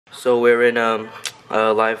So we're in a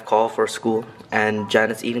live call for school, and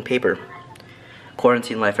Janet's eating paper.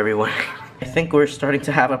 Quarantine life, everyone. I think we're starting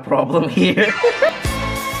to have a problem here.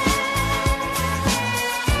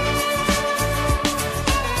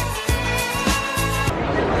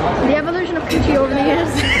 The evolution of coochie over the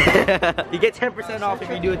years. You get 10% off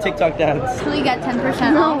if you do a TikTok dance. Actually get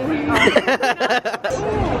 10% off.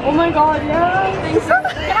 Oh my god, yeah.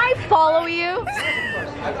 Can I follow you?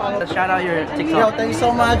 Shout out your TikTok. Yo, thank you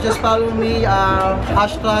so much. Just follow me.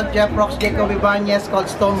 Hashtag Jeffrox Jacob Ibanez called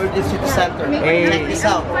Stonebridge City Center. Hey, check this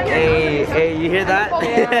out. Hey, you hear that?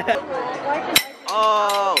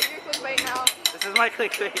 Oh, Right now. this is my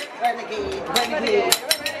clickbait. Renegade, renegade.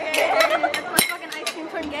 That's my fucking ice cream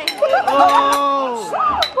turn gay. Oh!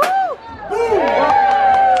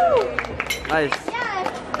 Nice.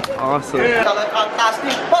 Awesome.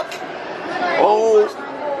 Fantastic. Oh!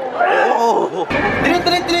 Oh!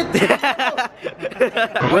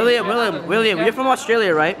 William, you're from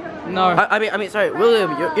Australia, right? No. I mean, sorry,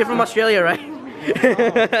 William, you're from Australia, right?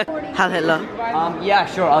 Hello. Yeah,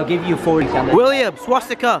 sure. I'll give you 40. William,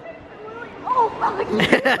 swastika. Oh, fuck.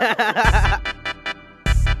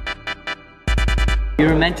 You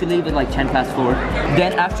were meant to leave at like 4:10.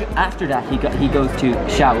 Then after that, he goes to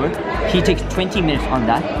shower. He takes 20 minutes on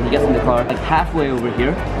that. When he gets in the car, like halfway over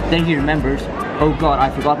here. Then he remembers, oh god, I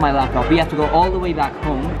forgot my laptop. We have to go all the way back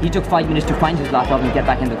home. He took 5 minutes to find his laptop and get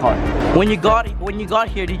back in the car. When you got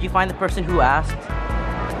here, did you find the person who asked?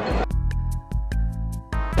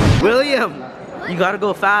 William, you gotta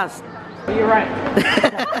go fast. You're right.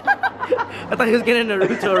 I thought he was getting a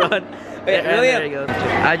Naruto run. Wait, There he goes.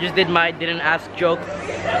 I just did my didn't ask joke.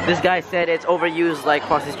 This guy said it's overused like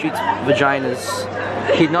prostitutes' vaginas.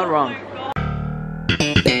 He's not wrong.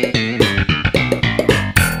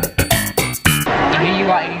 You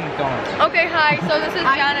got eating McDonald's. Okay, hi. So this is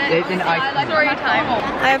Janet. It's an ice cream. Story time.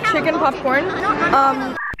 I have chicken popcorn.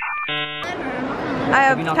 I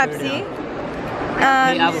have Pepsi.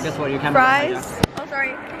 Hey, Apple, guess what? Your camera. Fries. Oh,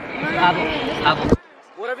 sorry. Apple.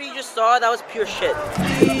 Whatever you just saw, that was pure shit.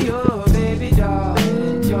 Your baby doll,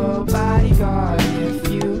 your bodyguard, if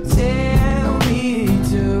you tell me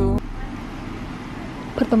to.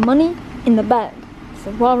 Put the money in the bag.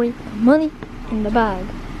 So Rory, put the money in the bag.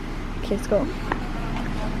 Okay, let's go.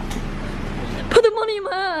 Put the money in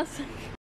my ass.